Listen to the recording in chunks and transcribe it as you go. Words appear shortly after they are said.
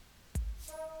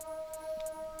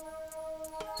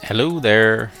Hello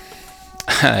there.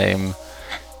 I'm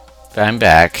I'm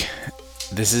back.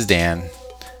 This is Dan.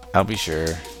 I'll be sure.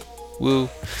 Woo.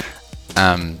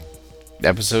 Um,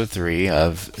 Episode 3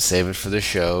 of Save It for the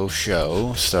Show,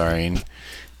 starring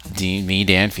me,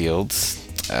 Dan Fields.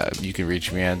 You can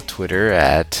reach me on Twitter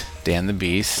at Dan the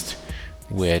Beast,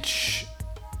 which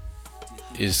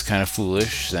is kind of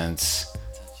foolish since,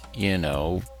 you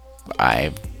know,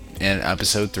 I'm in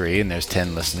episode 3 and there's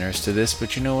 10 listeners to this,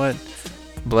 but you know what?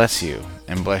 Bless you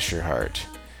and bless your heart.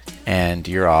 And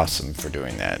you're awesome for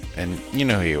doing that. And you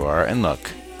know who you are. And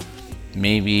look,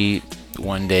 maybe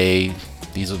one day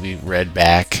these will be read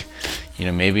back.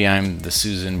 Maybe I'm the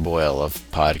Susan Boyle of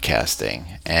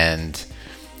podcasting, and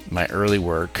my early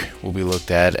work will be looked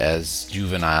at as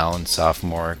juvenile and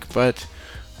sophomoric, but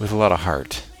with a lot of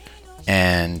heart,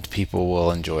 and people will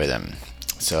enjoy them.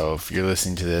 So if you're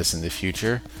listening to this in the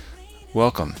future,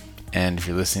 welcome. And if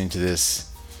you're listening to this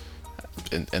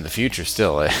in the future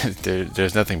still,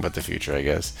 there's nothing but the future, I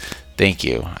guess. Thank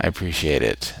you. I appreciate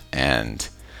it. And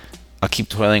I'll keep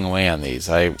toiling away on these.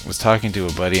 I was talking to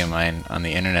a buddy of mine on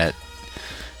the internet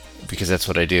because that's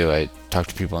what I do. I talk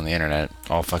to people on the internet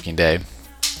all fucking day.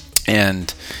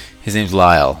 And his name's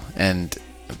Lyle. And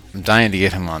I'm dying to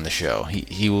get him on the show.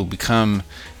 He will become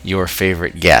your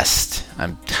favorite guest.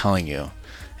 I'm telling you.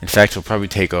 In fact, he'll probably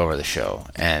take over the show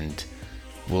and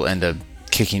will end up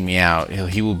kicking me out.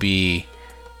 He will be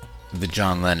the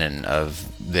John Lennon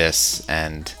of this,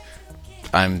 and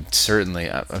I'm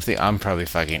certainly, I think I'm probably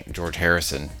fucking George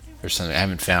Harrison or something. I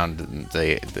haven't found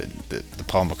the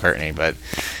Paul McCartney, but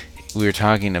we were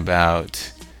talking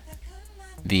about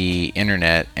the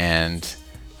internet and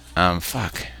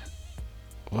fuck,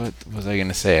 what was I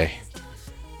gonna say?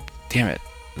 Damn it,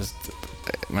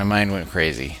 my mind went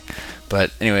crazy.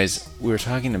 But anyways, we were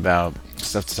talking about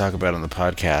stuff to talk about on the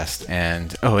podcast,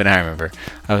 and and I remember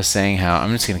I was saying how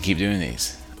I'm just gonna keep doing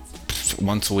these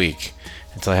once a week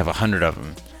until I have 100 of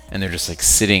them, and they're just like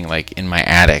sitting like in my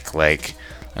attic, like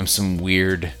I'm some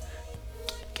weird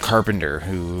carpenter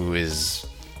who is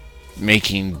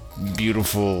making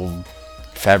beautiful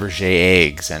Fabergé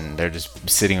eggs, and they're just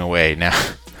sitting away now.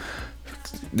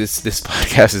 This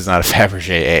podcast is not a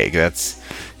Fabergé egg. That's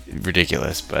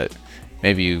ridiculous, but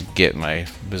maybe you get my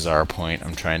bizarre point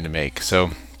I'm trying to make.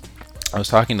 So I was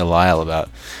talking to Lyle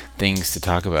about things to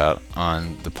talk about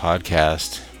on the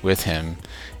podcast with him,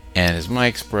 and his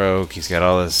mic's broke. He's got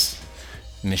all this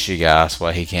mishigas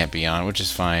why he can't be on, which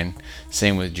is fine.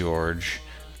 Same with George,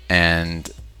 and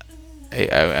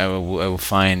I will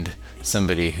find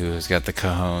somebody who's got the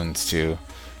cojones to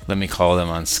let me call them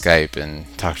on Skype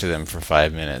and talk to them for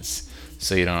 5 minutes,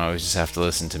 so you don't always just have to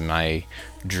listen to my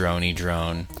droney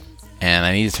drone. And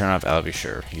I need to turn off Albie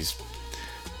Sure. He's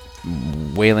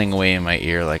wailing away in my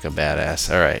ear like a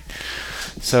badass. All right.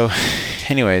 So,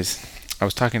 anyways, I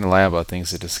was talking to Lyle about things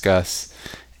to discuss,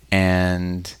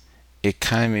 and it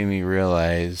kind of made me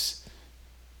realize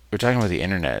we're talking about the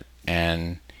internet,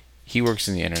 and he works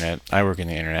in the internet, I work in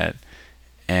the internet,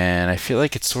 and I feel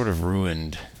like it's sort of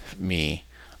ruined me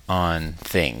on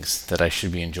things that I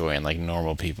should be enjoying, like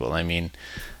normal people. I mean,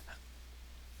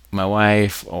 my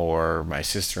wife or my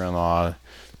sister-in-law,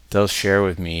 they'll share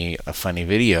with me a funny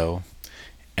video,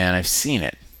 and I've seen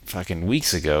it fucking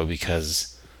weeks ago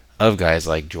because of guys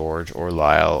like George or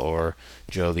Lyle or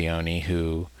Joe Leone,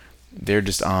 who they're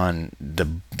just on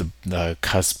the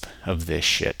cusp of this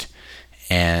shit,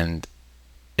 and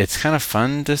it's kind of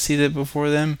fun to see that before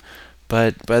them.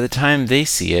 But by the time they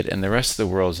see it and the rest of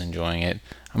the world's enjoying it,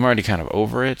 I'm already kind of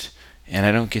over it, and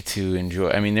I don't get to enjoy.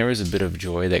 I mean, there is a bit of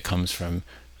joy that comes from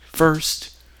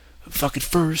first, fucking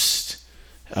first,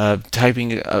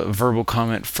 typing a verbal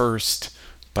comment first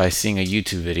by seeing a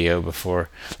YouTube video before.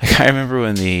 Like I remember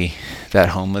when that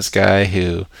homeless guy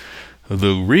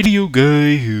the radio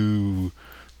guy who,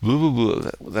 blah blah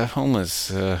blah, that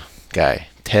homeless guy,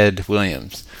 Ted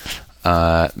Williams,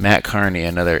 Matt Carney,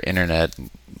 another internet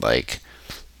like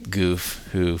goof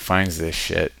who finds this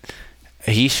shit.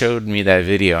 He showed me that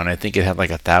video, and I think it had like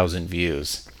 1,000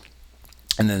 views.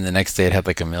 And then the next day it had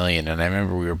like 1 million, and I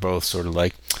remember we were both sort of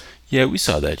like, yeah, we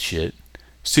saw that shit,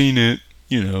 seen it,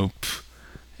 pff.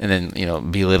 And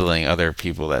then belittling other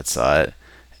people that saw it.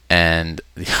 And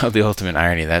the ultimate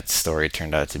irony, that story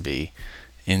turned out to be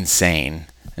insane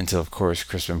until, of course,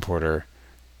 Crispin Porter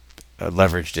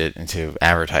leveraged it into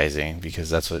advertising, because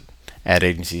that's what ad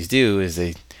agencies do, is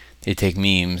they take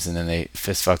memes and then they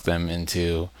fist fuck them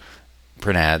into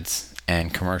print ads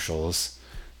and commercials,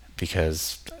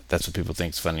 because that's what people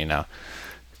think is funny now.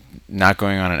 Not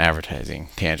going on an advertising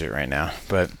tangent right now,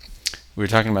 but we were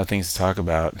talking about things to talk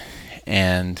about,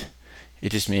 and it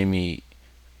just made me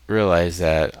realize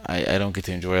that I don't get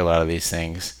to enjoy a lot of these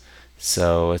things.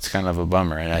 So it's kind of a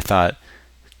bummer. And I thought,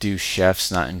 do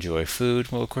chefs not enjoy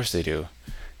food? Well, of course they do.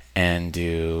 And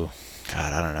do,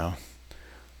 God, I don't know,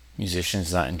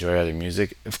 musicians not enjoy other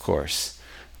music? Of course.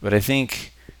 But I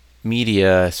think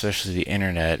media, especially the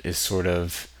internet, is sort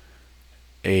of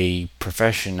a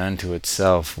profession unto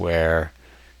itself where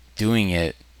doing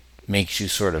it makes you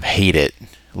sort of hate it,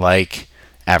 like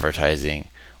advertising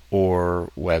or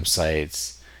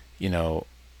websites. You know,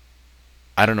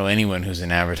 I don't know anyone who's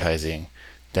in advertising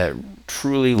that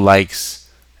truly likes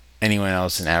anyone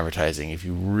else in advertising. If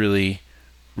you really,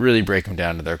 really break them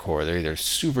down to their core, they're either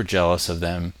super jealous of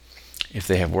them. If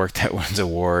they have work that wins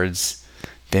awards,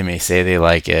 they may say they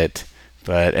like it,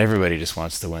 but everybody just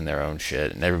wants to win their own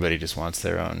shit, and everybody just wants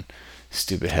their own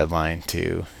stupid headline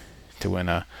to win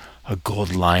a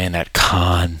gold lion at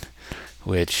Cannes,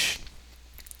 which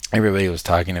everybody was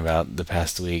talking about the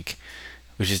past week,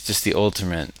 which is just the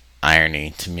ultimate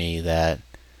irony to me that,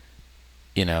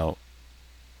 you know,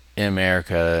 in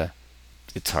America,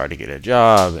 it's hard to get a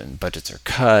job and budgets are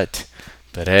cut,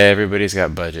 but everybody's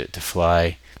got budget to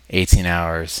fly 18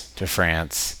 hours to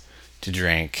France to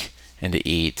drink and to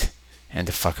eat and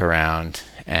to fuck around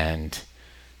and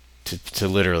to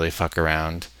literally fuck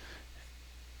around.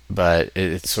 But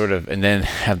it's sort of, and then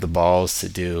have the balls to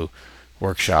do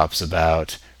workshops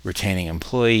about retaining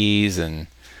employees, and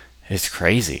it's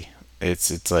crazy.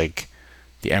 It's like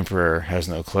the emperor has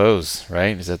no clothes,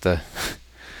 right? Is that the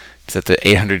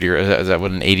 800 year? Is that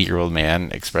what an 80-year-old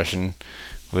man expression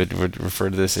would refer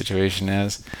to this situation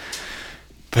as?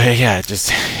 But yeah, it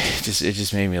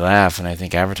just made me laugh, and I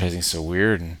think advertising's so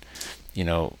weird, and you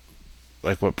know,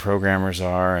 like what programmers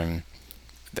are, and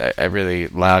I really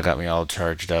Lyle got me all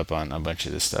charged up on a bunch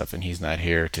of this stuff, and he's not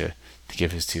here to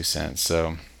give his 2 cents.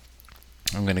 So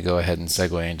I'm gonna go ahead and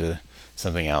segue into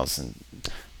something else and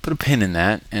put a pin in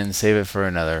that and save it for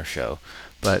another show.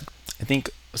 But I think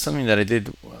something that I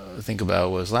did think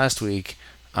about was last week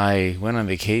I went on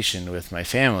vacation with my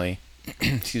family,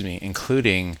 excuse me,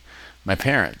 including my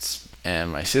parents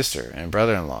and my sister and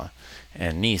brother-in-law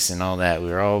and niece and all that. We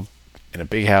were all in a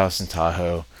big house in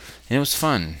Tahoe, and it was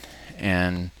fun.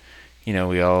 And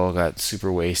we all got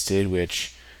super wasted,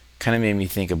 which kind of made me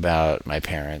think about my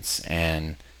parents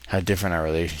and how different our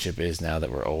relationship is now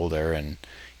that we're older. And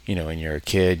when you're a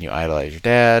kid, you idolize your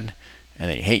dad, and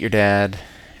then you hate your dad,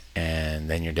 and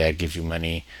then your dad gives you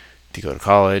money to go to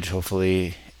college,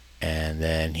 hopefully, and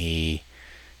then he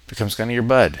becomes kind of your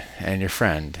bud and your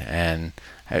friend. And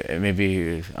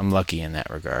maybe I'm lucky in that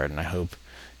regard, and I hope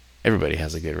everybody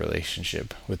has a good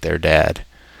relationship with their dad.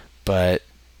 But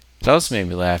it also made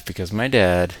me laugh because my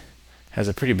dad has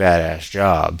a pretty badass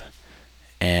job,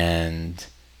 and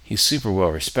he's super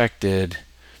well respected,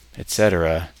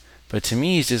 etc. But to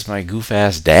me, he's just my goof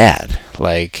ass dad.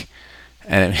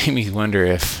 And it made me wonder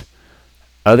if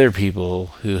other people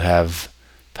who have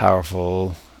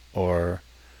powerful or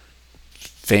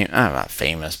I'm not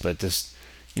famous, but just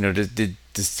did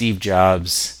Steve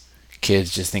Jobs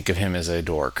kids just think of him as a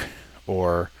dork,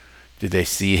 or did they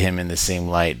see him in the same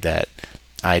light that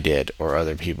I did, or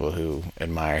other people who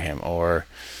admire him? Or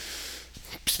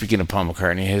speaking of Paul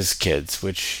McCartney, his kids,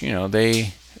 which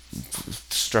they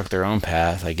struck their own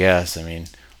path, I guess. I mean,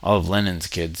 all of Lennon's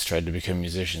kids tried to become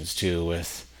musicians too,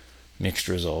 with mixed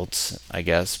results, I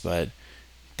guess. But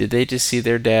did they just see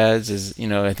their dads as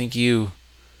I think you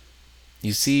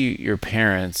see your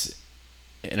parents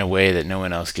in a way that no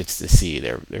one else gets to see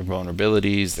their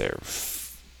vulnerabilities, their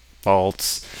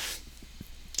faults.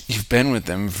 You've been with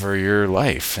them for your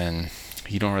life, and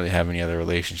you don't really have any other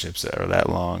relationships that are that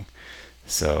long.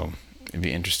 So it'd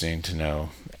be interesting to know.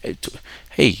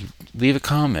 Hey, leave a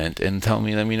comment and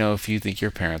let me know if you think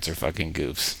your parents are fucking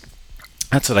goofs.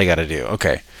 That's what I gotta do.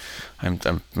 Okay,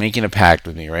 I'm making a pact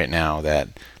with me right now that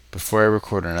before I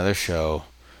record another show,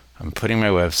 I'm putting my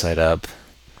website up.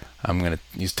 I'm going to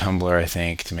use Tumblr, I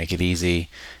think, to make it easy.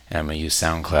 And I'm going to use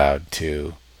SoundCloud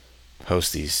to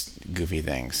host these goofy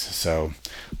things. So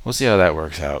we'll see how that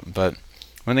works out. But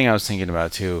one thing I was thinking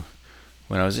about, too,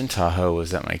 when I was in Tahoe, was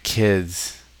that my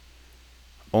kids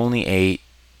only ate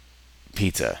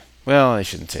pizza. Well, I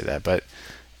shouldn't say that, but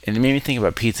it made me think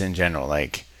about pizza in general.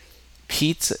 Like,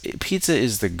 pizza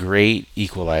is the great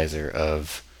equalizer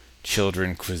of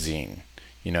children cuisine.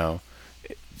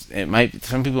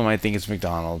 Some people might think it's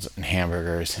McDonald's and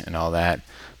hamburgers and all that,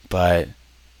 but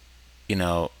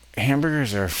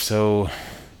hamburgers are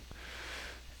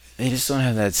they just don't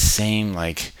have that same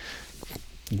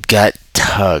gut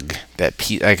tug that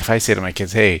if I say to my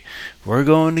kids, hey, we're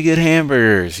going to get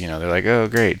hamburgers, they're like, oh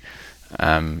great.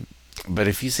 But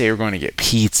if you say we're going to get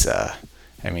pizza,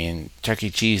 I mean, Chuck E.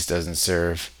 Cheese doesn't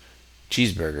serve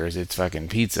cheeseburgers, it's fucking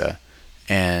pizza.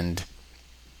 And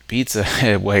pizza,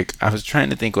 like, I was trying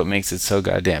to think what makes it so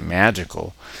goddamn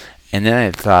magical. And then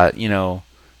I thought,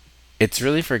 it's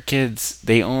really for kids.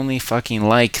 They only fucking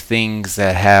like things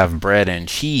that have bread and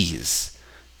cheese.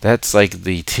 That's like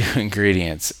the two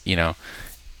ingredients.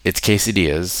 It's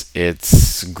quesadillas,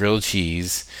 it's grilled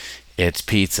cheese, it's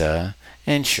pizza,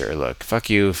 and sure, look, fuck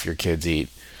you if your kids eat.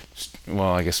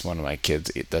 Well, I guess one of my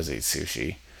kids does eat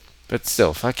sushi, but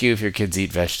still, fuck you if your kids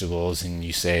eat vegetables and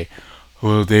you say,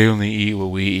 well, they only eat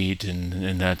what we eat,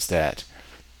 and that's that.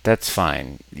 That's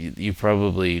fine. You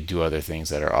probably do other things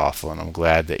that are awful, and I'm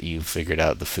glad that you figured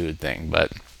out the food thing,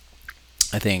 but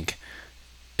I think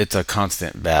it's a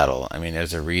constant battle. I mean,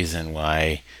 there's a reason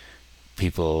why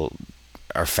people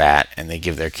are fat and they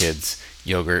give their kids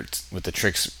yogurt with the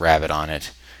Trix rabbit on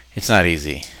it. It's not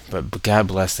easy, but God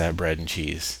bless that bread and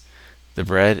cheese. The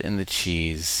bread and the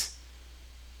cheese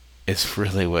is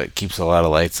really what keeps a lot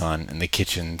of lights on in the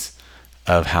kitchens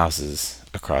of houses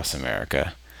across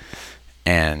America.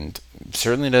 And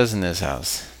certainly does in this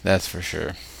house. That's for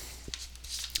sure.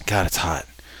 God, it's hot.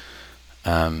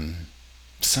 Um,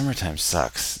 Summertime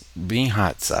sucks. Being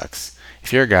hot sucks.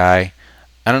 If you're a guy,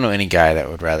 I don't know any guy that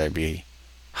would rather be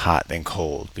hot than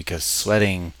cold because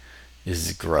sweating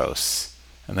is gross.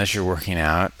 Unless you're working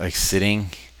out, like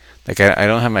sitting, like I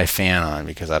don't have my fan on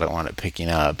because I don't want it picking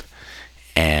up.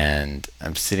 And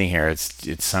I'm sitting here.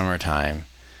 It's summertime.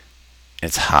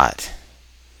 It's hot.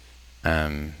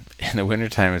 In the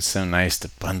wintertime, it's so nice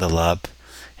to bundle up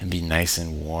and be nice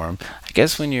and warm. I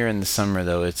guess when you're in the summer,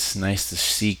 though, it's nice to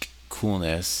seek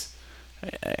coolness.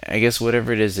 I guess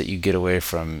whatever it is that you get away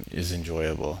from is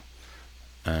enjoyable.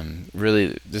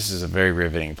 Really, this is a very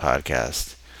riveting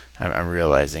podcast. I'm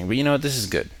realizing, but you know what? This is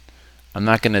good. I'm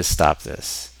not gonna stop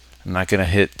this. I'm not gonna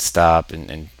hit stop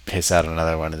and piss out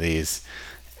another one of these.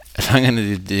 If I'm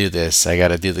gonna do this, I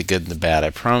gotta do the good and the bad. I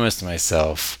promised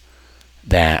myself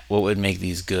that what would make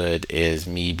these good is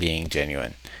me being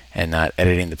genuine and not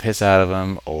editing the piss out of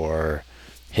them or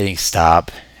hitting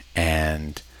stop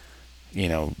and you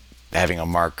know having a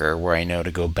marker where I know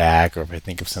to go back, or if I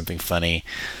think of something funny,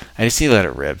 I just need to let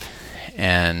it rip.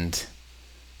 And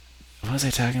what was I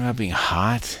talking about? Being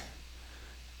hot?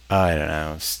 Oh, I don't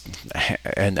know.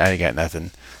 And I got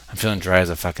nothing. I'm feeling dry as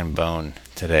a fucking bone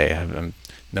today. I'm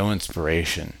no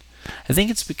inspiration. I think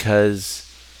it's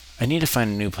because I need to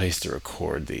find a new place to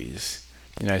record these.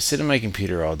 I sit at my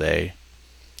computer all day.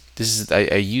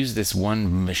 I use this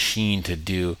one machine to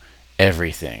do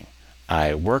everything.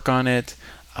 I work on it.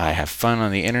 I have fun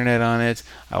on the internet on it.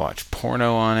 I watch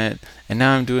porno on it, and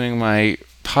now I'm doing my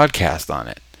podcast on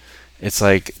it. It's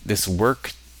like this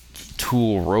work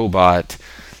tool robot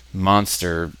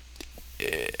monster.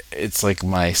 It's like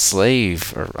my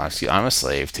slave, or actually, I'm a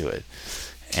slave to it,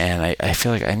 and I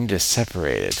feel like I need to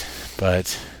separate it.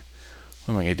 But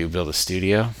what am I gonna do? Build a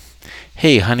studio?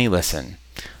 Hey, honey, listen.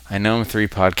 I know I'm 3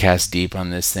 podcasts deep on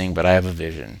this thing, but I have a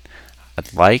vision.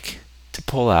 I'd like to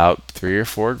pull out 3 or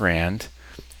 4 grand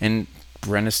and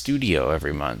rent a studio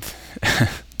every month.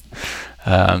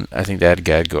 I think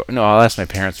that'd go. No, I'll ask my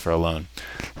parents for a loan.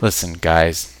 Listen,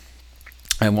 guys,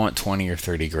 I want 20 or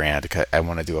 30 grand. I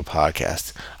want to do a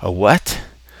podcast. A what?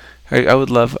 I would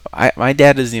love. My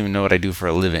dad doesn't even know what I do for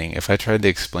a living. If I tried to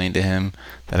explain to him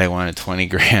that I wanted 20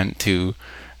 grand to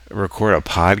record a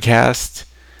podcast,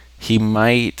 he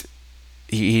might.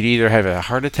 He'd either have a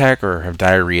heart attack or have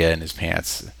diarrhea in his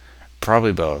pants.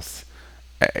 Probably both.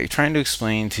 Trying to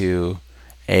explain to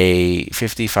a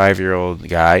 55-year-old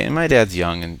guy, and my dad's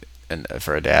young and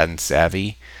for a dad and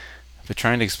savvy, but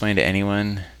trying to explain to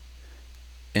anyone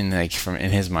in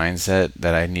his mindset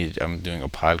that I'm doing a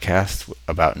podcast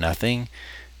about nothing,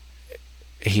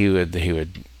 he wouldn't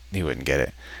get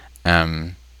it.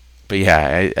 But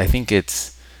yeah, I think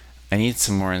I need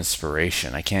some more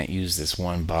inspiration. I can't use this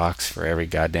one box for every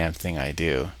goddamn thing I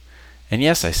do. And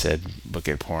yes, I said look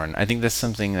at porn. I think that's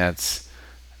something that's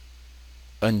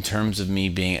in terms of me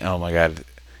being, oh my god,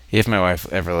 if my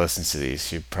wife ever listens to these,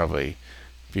 she'd probably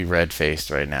be red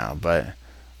faced right now. But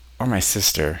or my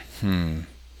sister.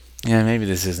 Yeah, maybe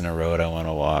this isn't a road I want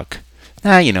to walk.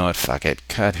 Nah, you know what? Fuck it.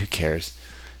 God, who cares?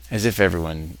 As if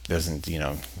everyone doesn't,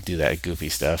 do that goofy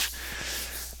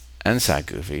stuff. And it's not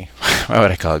goofy. Why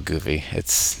would I call it goofy?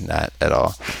 It's not at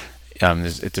all.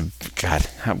 It's a God.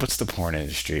 What's the porn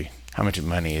industry? How much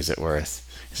money is it worth?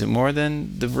 Is it more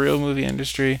than the real movie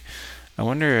industry? I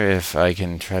wonder if I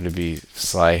can try to be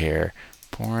sly here.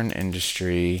 Porn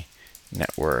industry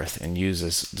net worth, and use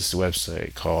this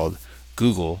website called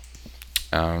Google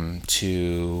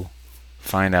to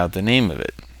find out the name of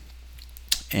it.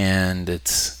 And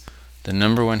it's The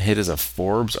number one hit is a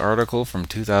Forbes article from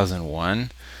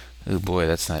 2001. Oh boy,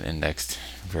 that's not indexed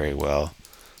very well.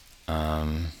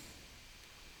 Um,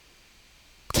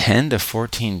 10 to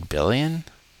 14 billion?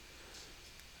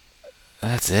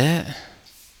 That's it?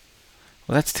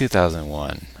 Well, that's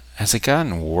 2001. Has it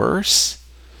gotten worse?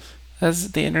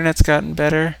 Has the internet's gotten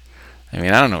better? I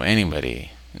mean, I don't know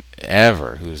anybody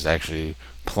ever who's actually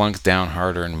plunked down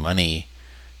hard-earned money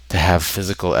to have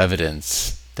physical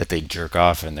evidence that they jerk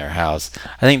off in their house.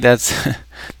 I think that's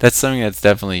that's something that's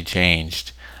definitely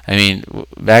changed. I mean,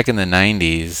 back in the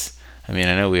 90s, I mean,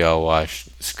 I know we all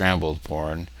watched scrambled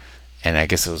porn, and I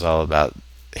guess it was all about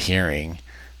hearing,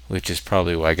 which is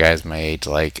probably why guys my age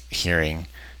like hearing,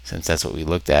 since that's what we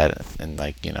looked at, and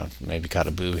like, maybe caught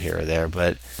a boob here or there.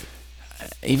 But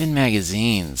even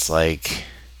magazines, like,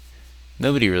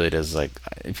 nobody really does, like,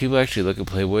 people actually look at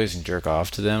Playboys and jerk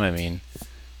off to them. I mean,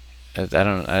 I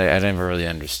never really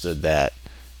understood that.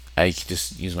 I could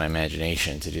just use my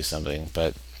imagination to do something,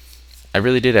 but I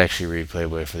really did actually read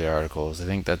Playboy for the articles. I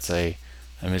think that's a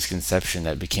misconception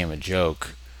that became a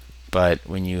joke. But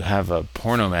when you have a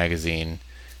porno magazine,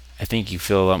 I think you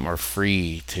feel a lot more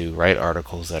free to write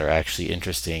articles that are actually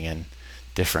interesting and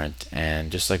different.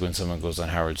 And just like when someone goes on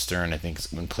Howard Stern, I think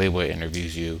when Playboy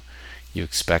interviews you, you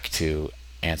expect to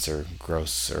answer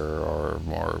grosser or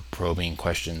more probing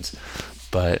questions.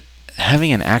 But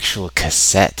having an actual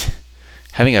cassette,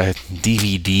 having a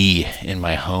DVD in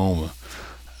my home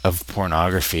of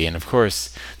pornography, and of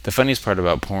course, the funniest part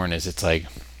about porn is it's like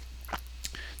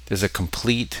there's a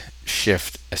complete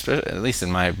shift, especially at least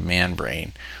in my man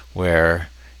brain, where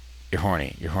you're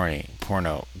horny,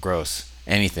 porno, gross,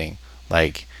 anything.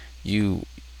 Like, you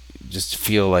just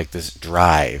feel like this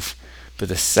drive. But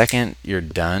the second you're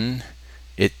done,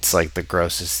 it's like the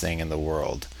grossest thing in the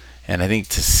world. And I think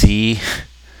to see,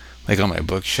 like on my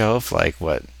bookshelf, like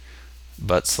what,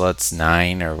 Butt Sluts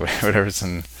 9 or whatever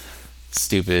some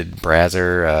stupid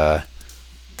Brazzer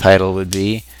title would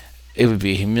be, it would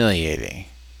be humiliating.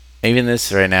 Even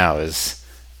this right now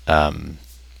um,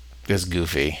 is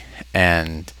goofy.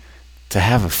 And to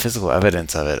have a physical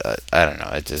evidence of it, I don't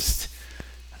know, it just,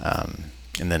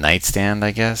 in the nightstand,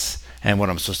 I guess. And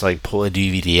when I'm supposed to like pull a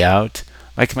DVD out,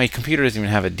 like my computer doesn't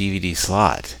even have a DVD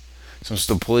slot. So I'm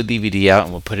supposed to pull a DVD out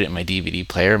and we'll put it in my DVD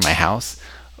player in my house.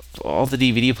 All the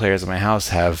DVD players in my house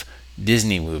have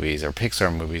Disney movies or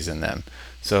Pixar movies in them.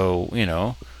 So,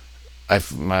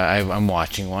 I'm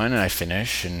watching one and I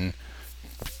finish, and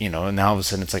now all of a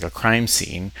sudden it's like a crime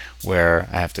scene where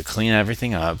I have to clean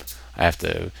everything up. I have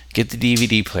to get the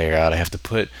DVD player out. I have to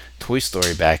put Toy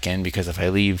Story back in, because if I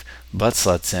leave Butt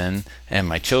Sluts in and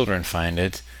my children find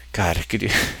it, God, could you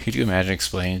could you imagine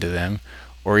explaining to them,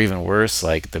 or even worse,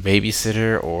 like the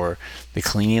babysitter or the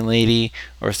cleaning lady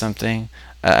or something?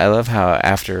 I love how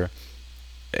after,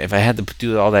 if I had to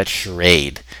do all that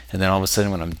charade, and then all of a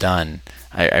sudden when I'm done,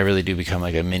 I really do become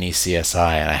like a mini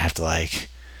CSI, and I have to like,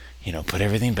 put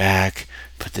everything back,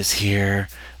 put this here.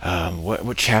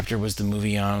 What chapter was the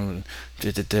movie on?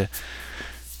 Duh, duh, duh.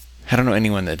 I don't know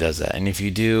anyone that does that. And if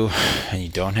you do, and you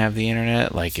don't have the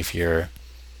internet, like if you're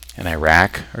in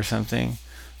Iraq or something,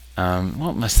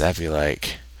 what must that be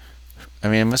like? I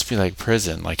mean, it must be like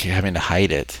prison, like you're having to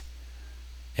hide it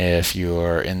if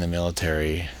you're in the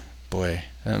military. Boy,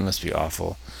 that must be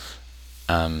awful.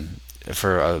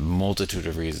 For a multitude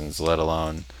of reasons, let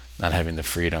alone not having the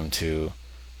freedom to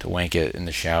wank it in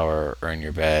the shower or in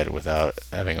your bed without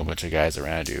having a bunch of guys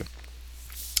around you.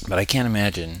 But I can't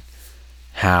imagine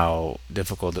how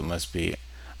difficult it must be.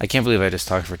 I can't believe I just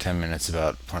talked for 10 minutes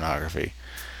about pornography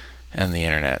and the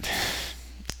internet.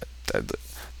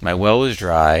 My well was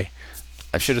dry.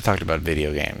 I should have talked about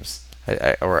video games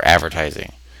or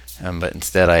advertising, but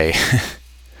instead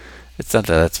it's not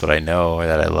that that's what I know or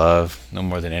that I love, no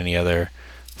more than any other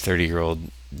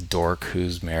 30-year-old dork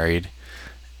who's married.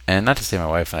 And not to say my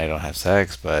wife and I don't have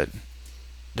sex, but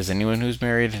does anyone who's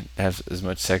married have as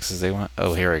much sex as they want?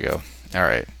 Oh, here we go. All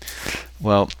right.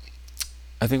 Well,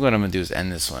 I think what I'm going to do is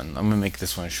end this one. I'm going to make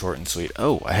this one short and sweet.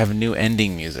 Oh, I have a new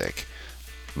ending music.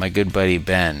 My good buddy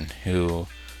Ben, who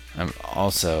I'm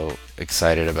also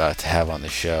excited about to have on the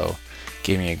show,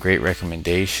 gave me a great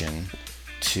recommendation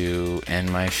to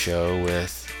end my show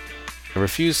with a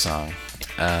Refused song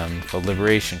called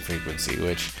Liberation Frequency,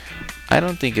 which I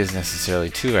don't think is necessarily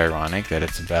too ironic that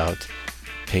it's about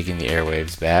taking the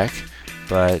airwaves back,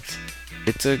 but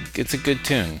it's a good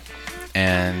tune,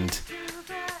 and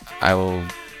I will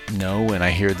know when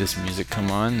I hear this music come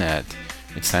on that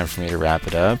it's time for me to wrap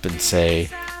it up and say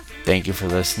thank you for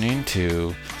listening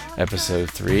to episode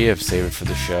 3 of Save It for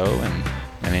the Show, and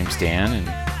my name's Dan, and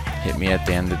hit me at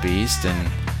Dan the Beast,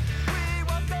 and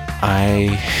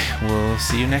I will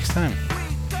see you next time.